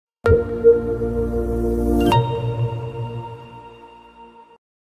Hi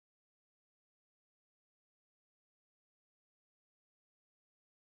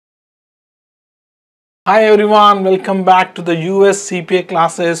everyone, welcome back to the US CPA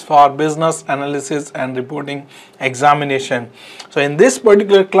classes for business analysis and reporting examination. So in this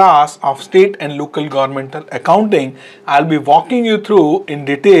particular class of state and local governmental accounting, I'll be walking you through in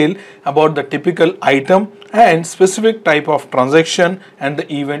detail about the typical item and specific type of transaction and the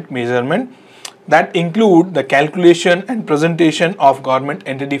event measurement that include the calculation and presentation of government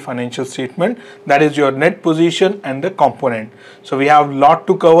entity financial statement, that is your net position and the component. So we have a lot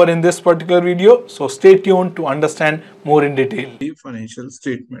to cover in this particular video, so stay tuned to understand more in detail. The financial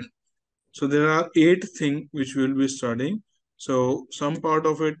statement. So there are 8 things which we will be studying. So some part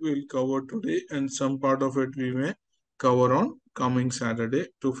of it we will cover today and some part of it we may cover on coming Saturday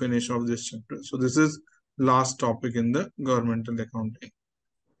to finish off this chapter. So this is last topic in the governmental accounting.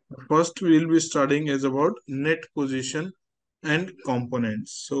 First we will be studying is about net position and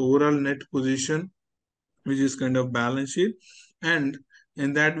components. So overall net position, which is kind of balance sheet, and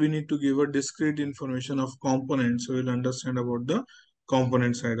in that we need to give a discrete information of components, so we'll understand about the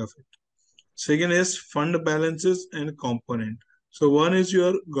component side of it. Second is fund balances and component. So one is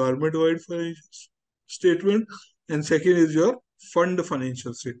your government wide financial statement and second is your fund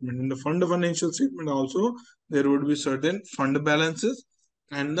financial statement. In the fund financial statement also there would be certain fund balances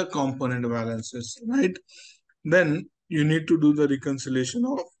and the component balances, right? Then you need to do the reconciliation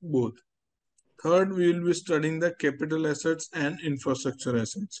of both. Third, we will be studying the capital assets and infrastructure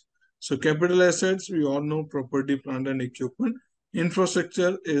assets. So capital assets, we all know property, plant and equipment.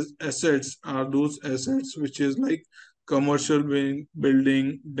 Infrastructure is assets, are those assets which is like commercial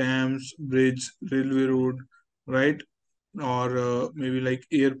building, dams, bridge, railway road, right? Or maybe like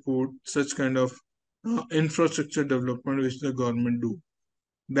airport, such kind of infrastructure development which the government do.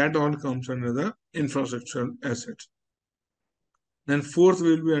 That all comes under the infrastructure assets. Then fourth,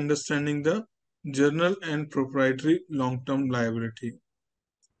 we will be understanding the general and proprietary long-term liability.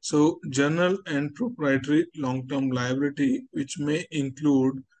 So general and proprietary long-term liability, which may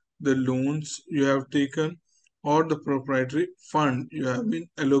include the loans you have taken or the proprietary fund you have been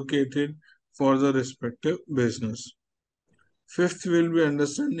allocated for the respective business. Fifth, we will be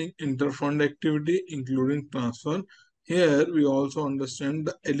understanding interfund activity, including transfer. Here, we also understand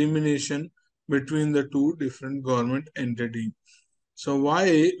the elimination between the two different government entities. So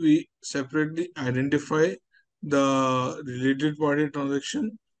why we separately identify the related party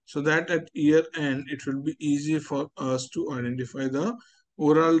transaction, so that at year end it will be easy for us to identify the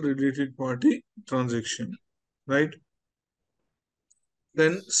overall related party transaction, right?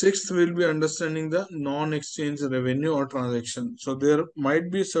 Then sixth will be understanding the non-exchange revenue or transaction. So there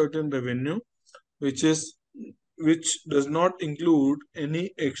might be certain revenue which does not include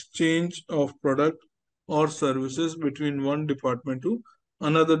any exchange of product or services between one department to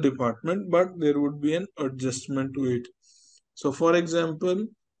another department, but there would be an adjustment to it. So for example,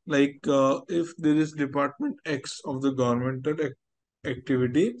 like if there is department X of the governmental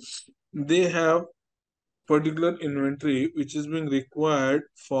activity, they have particular inventory which is being required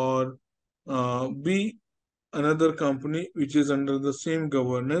for B, another company which is under the same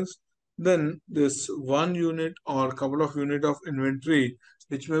governance. Then this one unit or couple of unit of inventory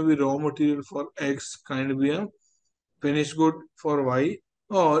which may be raw material for X can be a finished good for Y,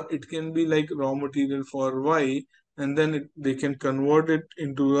 or it can be like raw material for Y and then they can convert it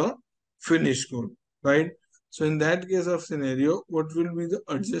into a finished good, right? So in that case of scenario, what will be the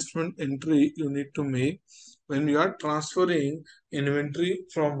adjustment entry you need to make when you are transferring inventory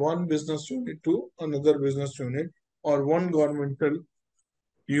from one business unit to another business unit, or one governmental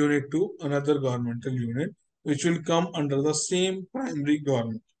unit to another governmental unit, which will come under the same primary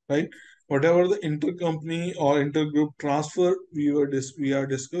government, right? Whatever the intercompany or intergroup transfer we are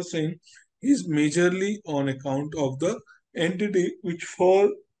discussing is majorly on account of the entity which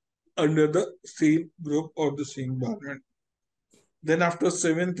fall under the same group or the same government. Then after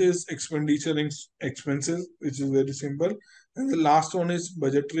seventh is expenditure expenses, which is very simple. And the last one is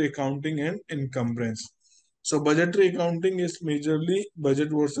budgetary accounting and encumbrance. So budgetary accounting is majorly budget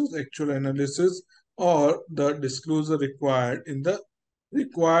versus actual analysis or the disclosure required in the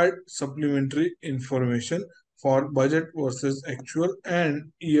required supplementary information for budget versus actual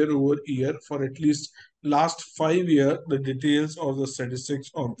and year over year for at least last 5 years, the details of the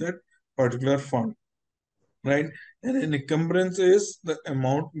statistics of that particular fund, right? And an encumbrance is the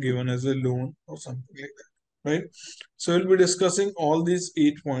amount given as a loan or something like that, right? So we'll be discussing all these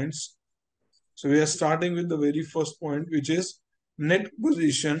 8 points. So we are starting with the very first point, which is net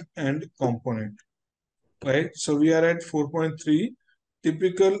position and component, right? So we are at 4.3.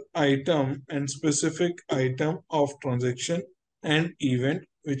 typical item and specific item of transaction and event,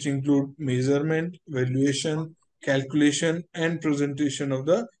 which include measurement, valuation, calculation, and presentation of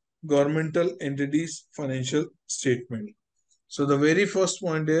the governmental entities' financial statement. So the very first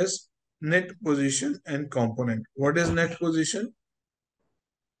point is net position and component. What is net position?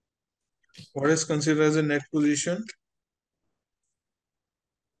 What is considered as a net position?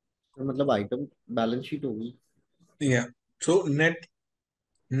 मतलब item balance sheet होगी. Yeah. So net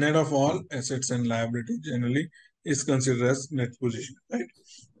of all assets and liability generally is considered as net position, right?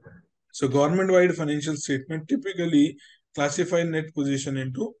 So government-wide financial statement typically classify net position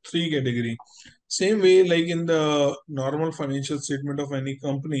into three categories. Same way like in the normal financial statement of any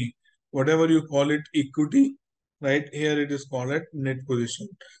company, whatever you call it equity, right? Here it is called at net position.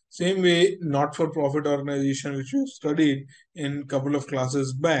 Same way, not-for-profit organization, which you studied in couple of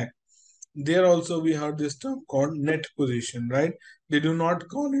classes back, there also we have this term called net position, right? They do not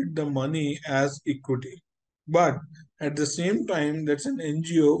call it the money as equity. But at the same time, that's an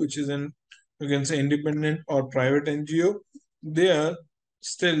NGO, which is an, you can say, independent or private NGO. There,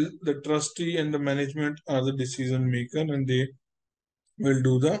 still the trustee and the management are the decision maker, and they will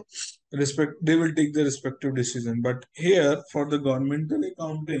do the they will take the respective decision. But here, for the governmental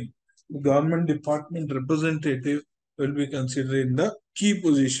accounting, the government department representative will be considered in the key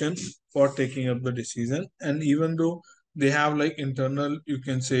position for taking up the decision. And even though they have like internal, you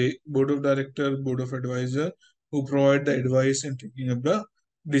can say, board of director, board of advisor, who provide the advice in taking up the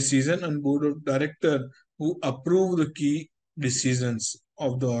decision, and board of director who approve the key decisions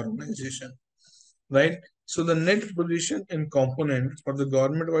of the organization, right? So the net position and component for the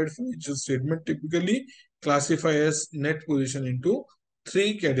government-wide financial statement typically classify as net position into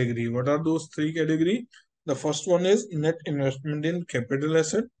three categories. What are those three categories? The first one is net investment in capital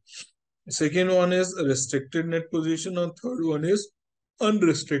asset. The second one is restricted net position, and third one is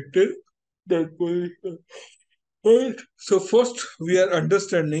unrestricted net position. Right. So first we are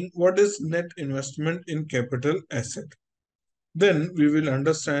understanding what is net investment in capital asset. Then we will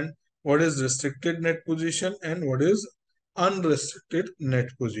understand what is restricted net position and what is unrestricted net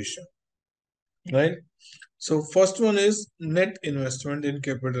position, right? So first one is net investment in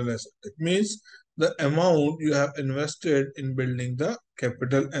capital asset. It means the amount you have invested in building the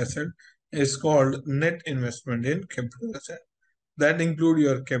capital asset is called net investment in capital asset. That include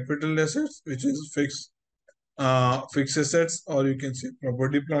your capital assets, which is fixed assets, or you can say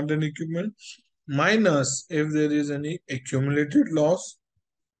property, plant and equipment, minus if there is any accumulated loss,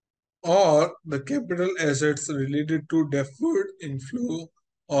 or the capital assets related to deferred inflow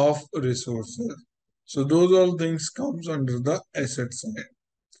of resources. So those all things comes under the asset side,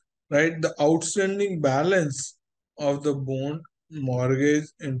 right? The outstanding balance of the bond, mortgage,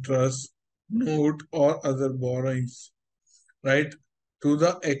 interest, note, or other borrowings, right, to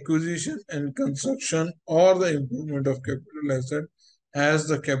the acquisition and construction or the improvement of capital asset as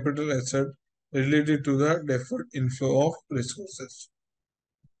the capital asset related to the deferred inflow of resources.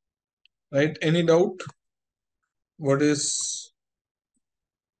 Right? Any doubt? What is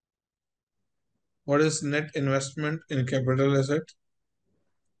net investment in capital asset?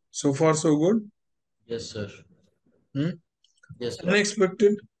 So far, so good? Yes, sir. Yes, sir.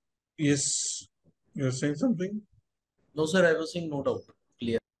 Unexpected? Yes. You're saying something? No, sir, I was saying no doubt.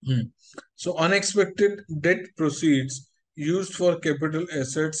 Clear. So unexpected debt proceeds used for capital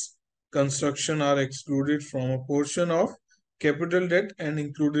assets construction are excluded from a portion of capital debt and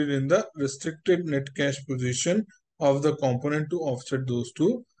included in the restricted net cash position of the component to offset those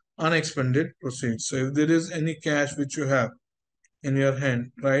two unexpended proceeds. So if there is any cash which you have in your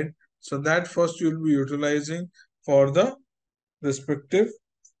hand, right? So that first you will be utilizing for the respective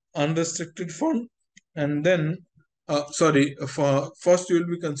unrestricted fund, and then for first you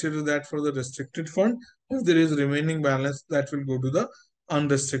will be consider that for the restricted fund. If there is remaining balance, that will go to the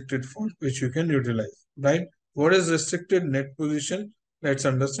unrestricted fund, which you can utilize, right? What is restricted net position? Let's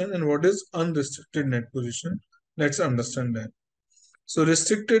understand. And what is unrestricted net position? Let's understand that. So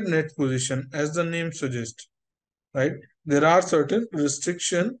restricted net position, as the name suggests, right? There are certain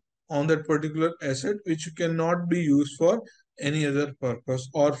restriction on that particular asset which cannot be used for any other purpose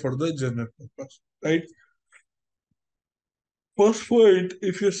or for the general purpose, right? First point,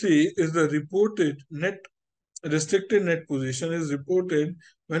 if you see, is the reported net restricted net position is reported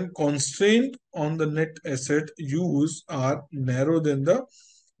when constraint on the net asset use are narrow than the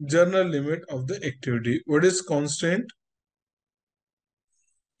general limit of the activity. What is constraint?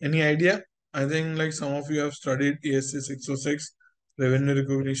 Any idea? I think like some of you have studied ASC 606 revenue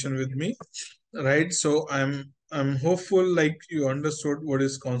recognition with me, right? So I'm hopeful like you understood what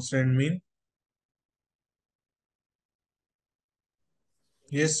is constraint mean.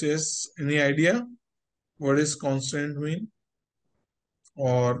 Yes, yes. Any idea what is constraint mean?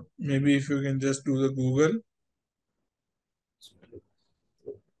 Or maybe if you can just do the Google.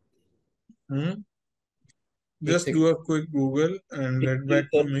 एक Just do a quick Google and get back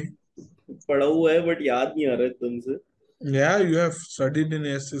to me. पढ़ा हुआ है but याद नहीं आ रहा है तुमसे. Yeah, you have studied in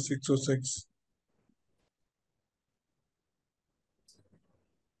ASC 606.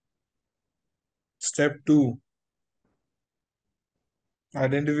 Step 2,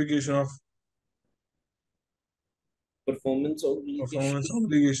 identification of performance performance obligation.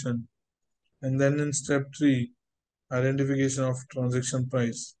 obligation. And then in step 3, identification of transaction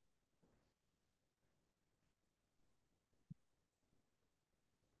price.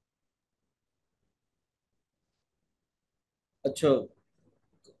 अच्छा,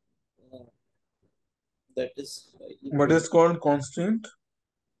 that is What is called constraint?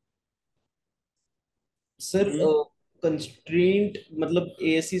 Sir. Constraint मतलब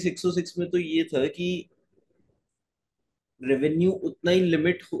एएससी 606 में तो ये था कि रेवेन्यू उतना ही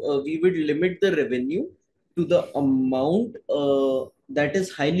limit, we would limit the revenue to the amount that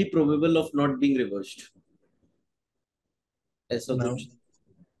is highly probable of not being reversed, ऐसा No. कुछ.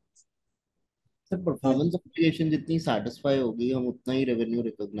 सर परफॉर्मेंस ऑब्लिगेशन जितनी सेटिस्फाई होगी हम उतना ही रेवेन्यू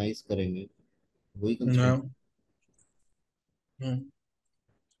रिकॉग्नाइज करेंगे, वही constraint. No.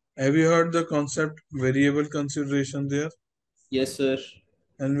 Have you heard the concept variable consideration there? Yes sir.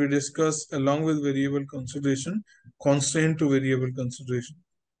 And we discuss along with variable consideration, constraint to variable consideration.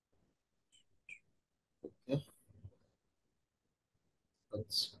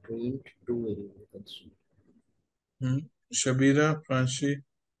 Constraint two variable constraint. Shabira, Pranshi,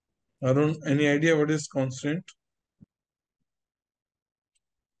 Arun, any idea what is constraint?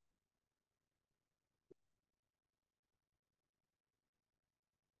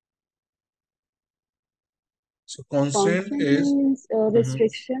 So constraint Constant is means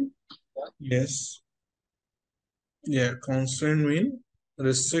restriction. yes. Yeah, constraint means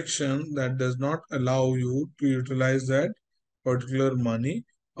restriction that does not allow you to utilize that particular money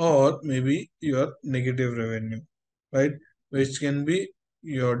or maybe your negative revenue, right? Which can be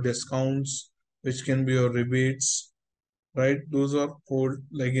your discounts, which can be your rebates, right? Those are called,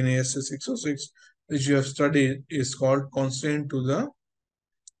 like in AS 606, which you have studied, is called constraint to the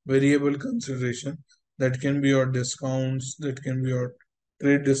variable consideration. That can be your discounts, that can be your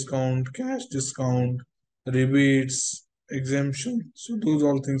trade discount, cash discount, rebates, exemption. So those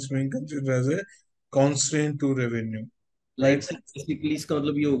all things being considered as a constraint to revenue, like right? Sir basically इसका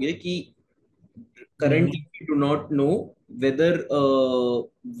मतलब ये हो गया कि Mhm. currently we do not know whether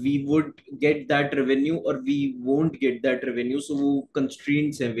we would get that revenue or we won't get that revenue, so वो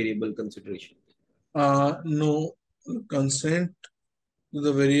constraints हैं variable consideration. No, constraint to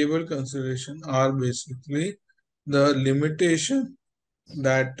the variable consideration are basically the limitation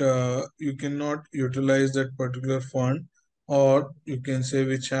that you cannot utilize that particular fund, or you can say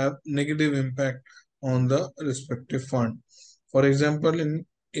which have negative impact on the respective fund. For example, in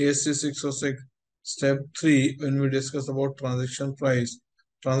ASC 606 step 3, when we discuss about transaction price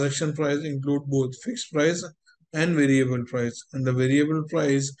include both fixed price and variable price. And the variable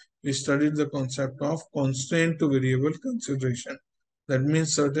price, we studied the concept of constraint to variable consideration. That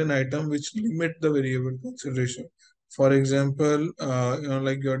means certain item which limit the variable consideration. For example,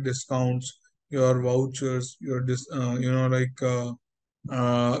 like your discounts, your vouchers, your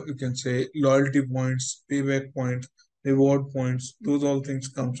you can say loyalty points, payback points, reward points. Those all things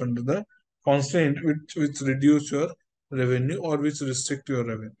comes under the constraint which reduce your revenue or which restrict your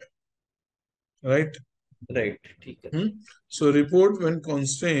revenue, right? Right, ठीक है. So report when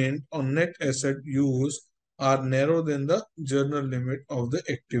constraint on net asset use are narrow than the journal limit of the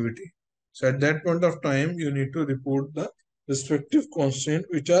activity. So at that point of time, you need to report the respective constraint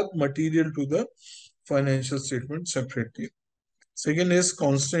which are material to the financial statement separately. Second is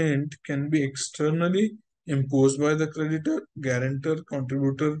constraint can be externally imposed by the creditor, guarantor,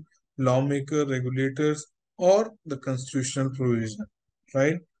 contributor, lawmaker, regulators, or the constitutional provision,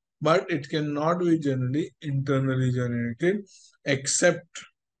 right? But it cannot be generally internally generated, except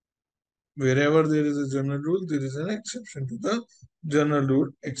wherever there is a general rule, there is an exception to the general rule.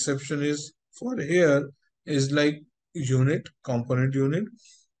 Exception is for here is like unit, component unit,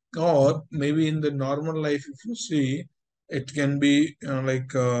 or maybe in the normal life, if you see, it can be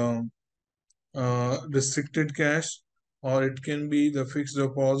restricted cash, or it can be the fixed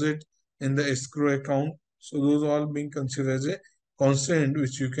deposit in the escrow account. So those all being considered as a constraint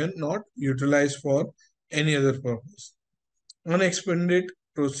which you cannot utilize for any other purpose. Unexpended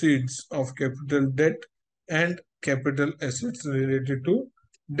proceeds of capital debt and capital assets related to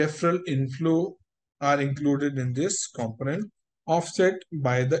deferral inflow are included in this component offset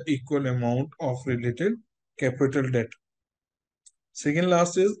by the equal amount of related capital debt. Second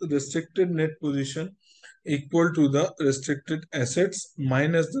last is restricted net position equal to the restricted assets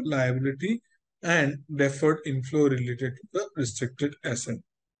minus the liability and deferred inflow related to the restricted asset.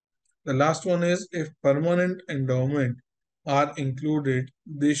 The last one is if permanent endowment are included,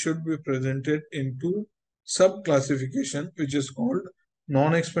 they should be presented into sub-classification which is called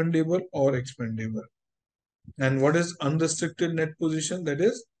non-expendable or expendable. And what is unrestricted net position? That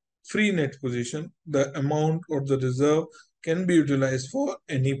is free net position. The amount or the reserve can be utilized for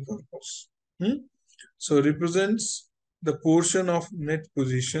any purpose. So represents the portion of net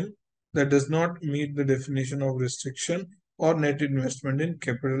position that does not meet the definition of restriction or net investment in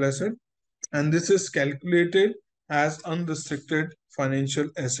capital asset, and this is calculated as unrestricted financial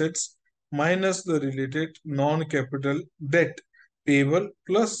assets minus the related non-capital debt payable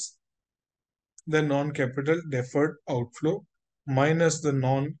plus the non-capital deferred outflow minus the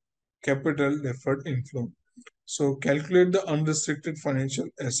non-capital deferred inflow. So calculate the unrestricted financial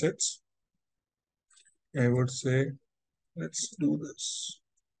assets. I would say, let's do this.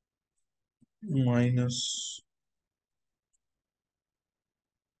 Minus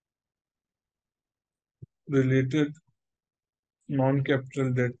related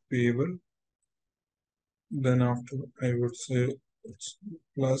non-capital debt payable. Then after I would say it's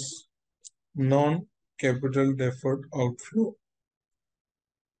plus non-capital deferred outflow.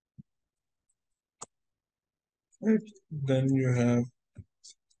 Right. Then you have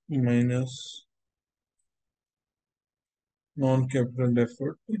minus non-capital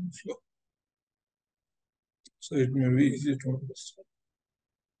deferred inflow. So it may be easy to understand.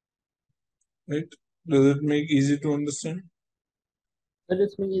 Right? Does it make easy to understand? Sir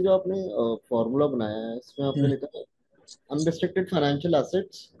इसमें ये जो आपने formula बनाया है इसमें आपने लिखा है unrestricted financial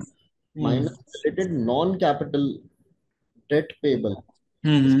assets minus related non capital date payable.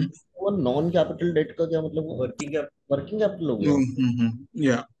 वो नॉन कैपिटल डेट का क्या मतलब? वर्किंग कैपिटल हो गया।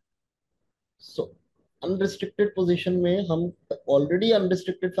 या सो अनरिस्ट्रिक्टेड पोजीशन में हम ऑलरेडी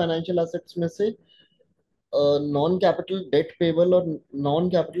अनरिस्ट्रिक्टेड फाइनेंशियल एसेट्स में से नॉन कैपिटल डेट पेबल और non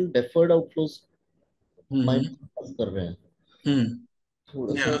capital deferred outflows minus कर रहे हैं।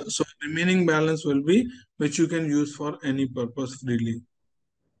 Yeah, so remaining balance will be which you can use for any purpose freely.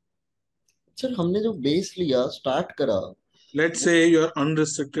 Sir हमने जो बेस लिया स्टार्ट करा, let's say your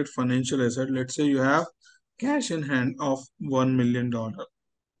unrestricted financial asset, let's say you have cash in hand of $1 million,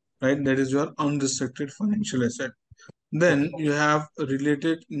 right? That is your unrestricted financial asset. Then you have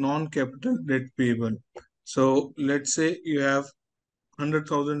related non-capital debt payable. So let's say you have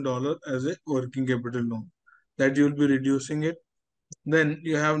 $100,000 as a working capital loan that you will be reducing it. Then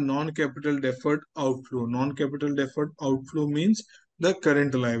you have non-capital deferred outflow. Non-capital deferred outflow means the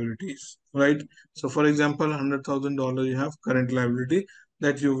current liabilities, right? So for example, $100,000 you have current liability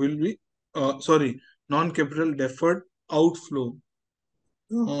that you will be, non-capital deferred outflow.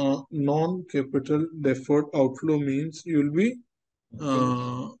 Non-capital deferred outflow means you will be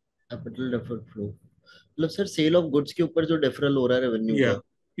capital deferred flow मतलब sir cell of goods के ऊपर जो deferral हो रहा है revenue का।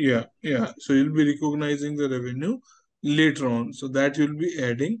 Yeah. So you'll be recognizing the revenue later on. So that you'll be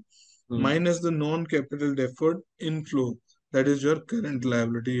adding minus the non-capital deferred inflow. That is your current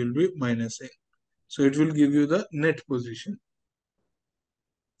liability you'll be minusing. So it will give you the net position.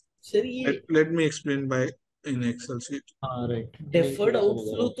 Sir ये Let me explain by in Excel sheet. हाँ right. Deferred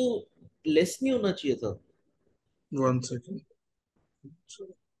outflow तो less नहीं होना चाहिए था। One second.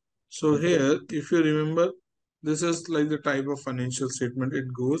 So here, if you remember, this is like the type of financial statement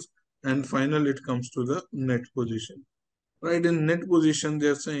it goes, and final it comes to the net position. Right, in net position, they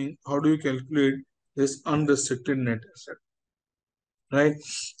are saying, how do you calculate this unrestricted net asset? Right,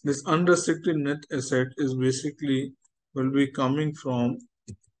 this unrestricted net asset is basically will be coming from,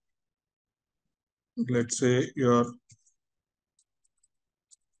 let's say, your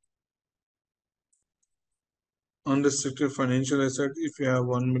unrestricted financial asset. If you have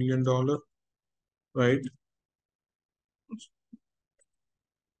 $1 million, right?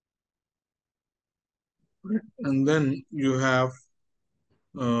 And then you have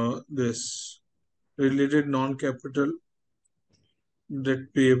this related non-capital debt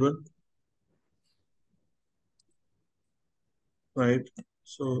payable, right?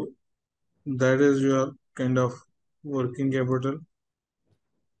 So that is your kind of working capital,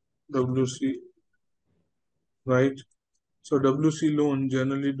 WC, right? So WC loan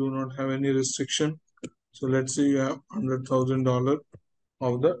generally do not have any restriction. So let's say you have $100,000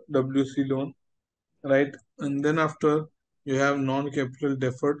 of the WC loan, right? And then after you have non-capital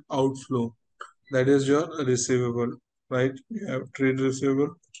deferred outflow, that is your receivable, right? You have trade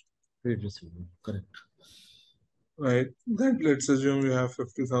receivable. Trade receivable correct. right? Then let's assume you have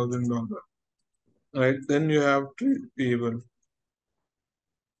 $50,000, right? Then you have trade payable.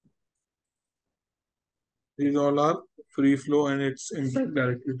 These all are free flow and its impact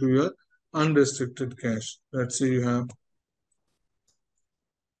directly to your unrestricted cash. Let's say you have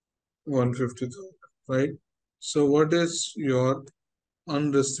 150,000, right? So what is your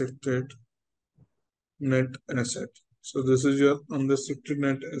unrestricted net asset? So this is your unrestricted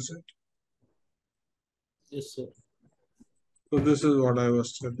net asset. Yes, sir. So this is what I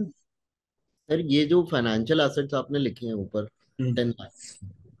was telling. Sir ये जो financial assets आपने लिखे हैं ऊपर 10 लाख,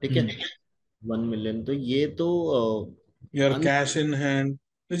 ठीक है, 1 million, तो ये तो Your cash in hand,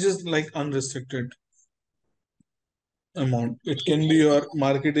 which is like unrestricted amount. It can be your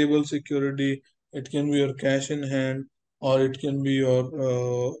marketable security, it can be your cash in hand, or it can be your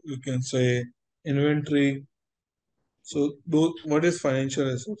you can say inventory. So those, what is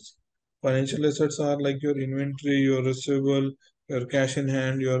financial assets? Financial assets are like your inventory, your receivable, your cash in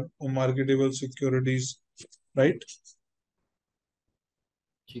hand, your marketable securities, right?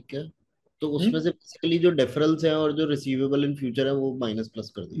 ठीक है, तो उसमें से basically जो difference है और जो receivable in future है वो माइनस प्लस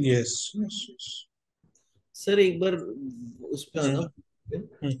कर दिया। Yes, yes, yes. सर एक बार उस पे आना।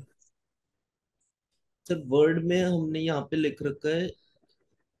 सर वर्ड में हमने यहाँ पे लिख रखा है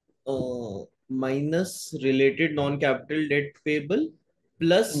minus related non capital date payable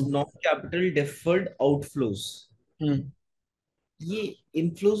plus non capital deferred outflows. ये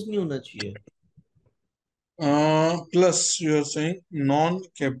इनफ्लोज नहीं होना चाहिए। Plus you are saying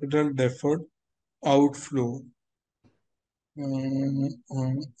non-capital deferred outflow. One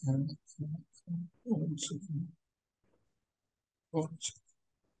second.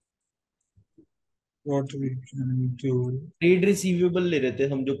 What we can do? Trade receivable ले रहे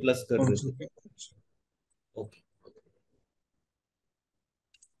थे हम जो प्लस कर One रहे थे। second. Okay.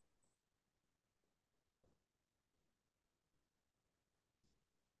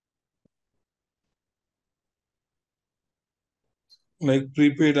 Like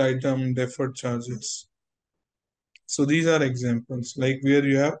prepaid item, deferred charges. So these are examples, like where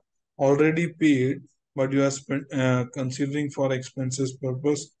you have already paid, but you are considering for expenses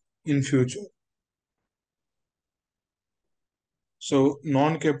purpose in future. So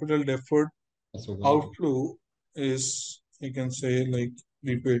non-capital deferred outflow is, you can say, like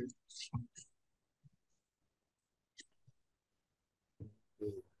prepaid.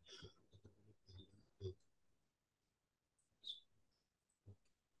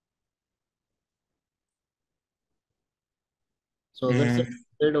 सो अगर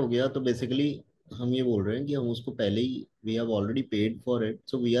sir हो गया तो basically हम ये बोल रहे हैं कि हम उसको पहले ही we have already paid for it,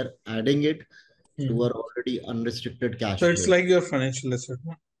 so we are adding it to our already unrestricted cash So flow. it's like your financial asset.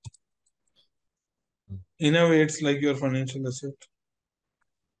 No? In a way, it's like your financial asset.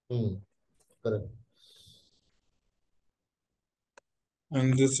 Correct.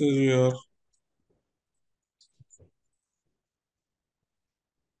 And this is your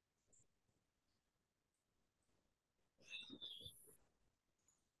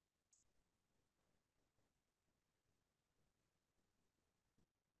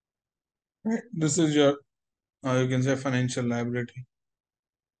this is your you can say financial liability,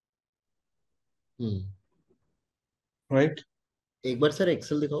 right? एक बार sir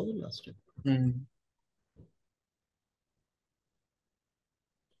Excel दिखाओगे last time.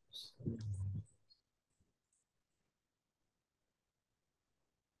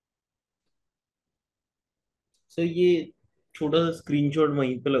 Sir ये छोटा सा screenshot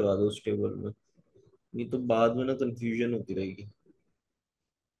वहीं पे लगा दो उस टेबल में, नहीं तो बाद में ना कंफ्यूजन होती रहेगी।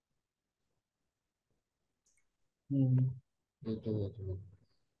 ये तो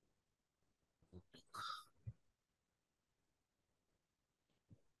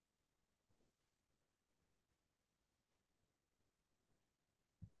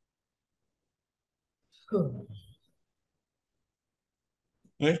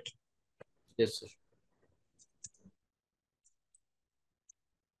Right? Yes sir.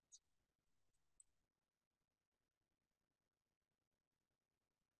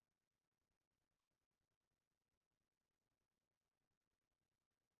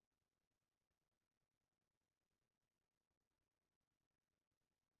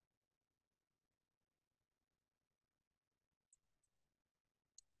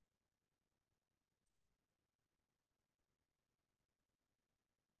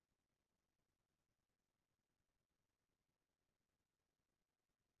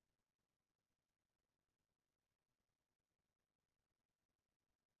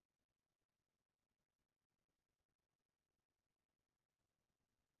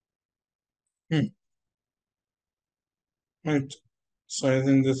 Right. So I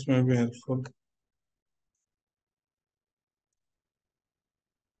think this may be helpful.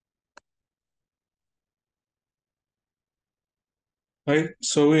 Right.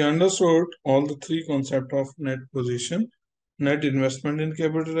 So we understood all the three concepts of net position: net investment in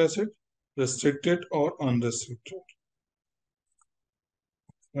capital asset, restricted or unrestricted.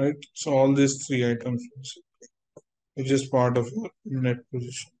 Right. So all these three items, which is part of your net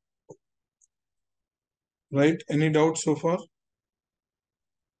position. Right. Any doubts so far?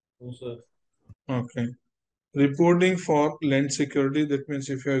 No, sir. Okay. Reporting for lend security. That means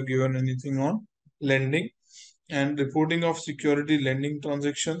if you have given anything on lending, and reporting of security lending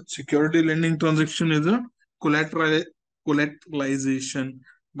transaction. Security lending transaction is a collateralization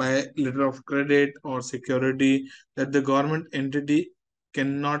by letter of credit or security that the government entity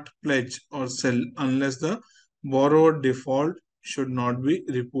cannot pledge or sell unless the borrower default, should not be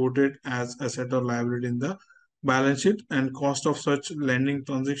reported as asset or liability in the balance sheet, and cost of such lending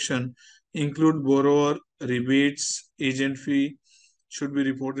transaction include borrower rebates, agent fee, should be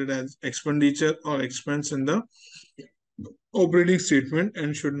reported as expenditure or expense in the operating statement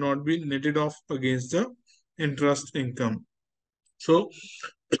and should not be netted off against the interest income. So,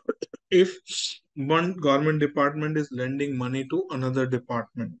 if one government department is lending money to another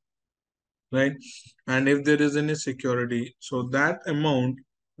department, right, and if there is any security, so that amount,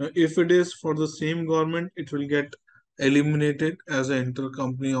 if it is for the same government, it will get eliminated as an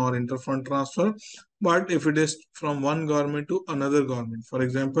intercompany or interfund transfer. But if it is from one government to another government, for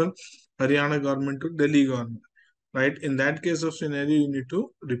example, Haryana government to Delhi government, right, in that case of scenario, you need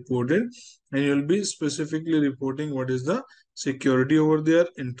to report it, and you'll be specifically reporting what is the security over there,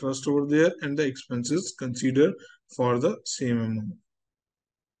 interest over there, and the expenses considered for the same amount.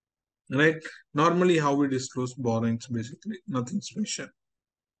 Right? Normally, how we disclose borrowings, basically, nothing special.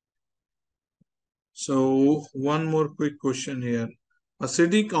 So, one more quick question here. A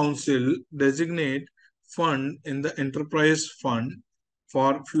city council designate fund in the enterprise fund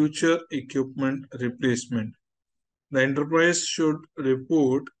for future equipment replacement. The enterprise should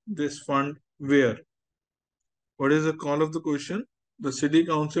report this fund where? What is the call of the question? The city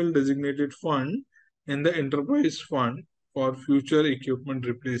council designated fund in the enterprise fund for future equipment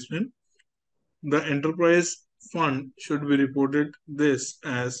replacement. The enterprise fund should be reported this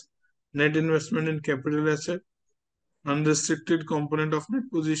as net investment in capital asset, unrestricted component of net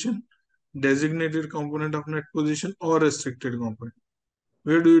position, designated component of net position, or restricted component.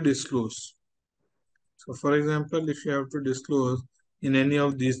 Where do you disclose? So, for example, if you have to disclose in any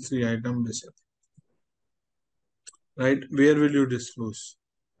of these three items, right, where will you disclose?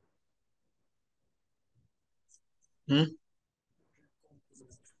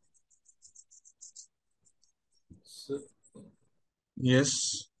 Sir,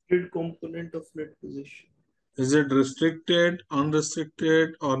 Yes. component of net position. Is it restricted,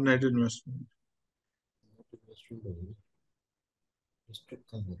 unrestricted, or net investment?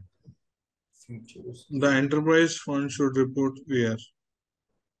 Features. The enterprise fund should report where?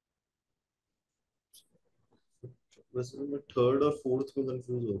 वैसे मैं third और fourth में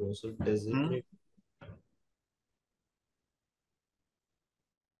confuse हो रहा हूँ sir. Designate.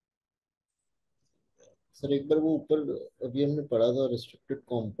 Sir एक बार वो ऊपर अभी हमने पढ़ा था रिस्ट्रिक्टेड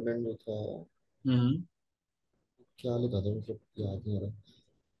कंपोनेंट जो था, क्या लिखा था, मतलब याद नहीं आ रहा.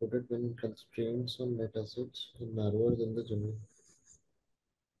 Put it when constraints on net assets are narrower than the general.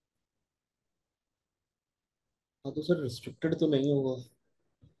 हाँ तो सर रिस्ट्रिक्टेड तो नहीं होगा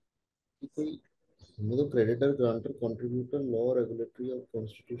कि कोई, हमें तो creditor grantor contributor law regulatory और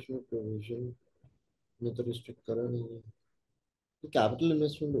कॉन्स्टिट्यूशनल प्रोविजन में तो रिस्ट्रिक्ट करा नहीं है. तो कैपिटल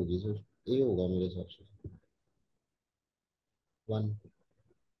इन्वेस्टमेंट होगी सर, ये होगा मेरे हिसाब से. One.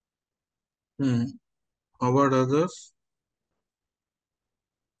 How about others?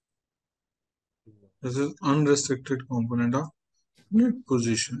 This is unrestricted component of net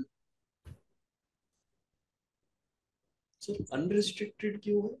position. Sir unrestricted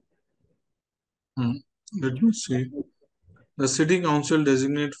क्यों है? Let me see. The city council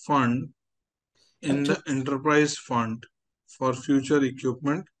designate fund in the enterprise fund for future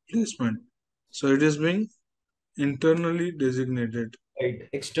equipment placement. So it is being internally designated. Right.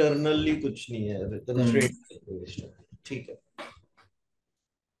 Externally कुछ नहीं है. Constraint. ठीक है.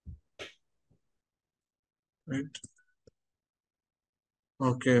 Right.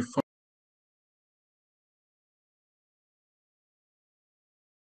 Okay.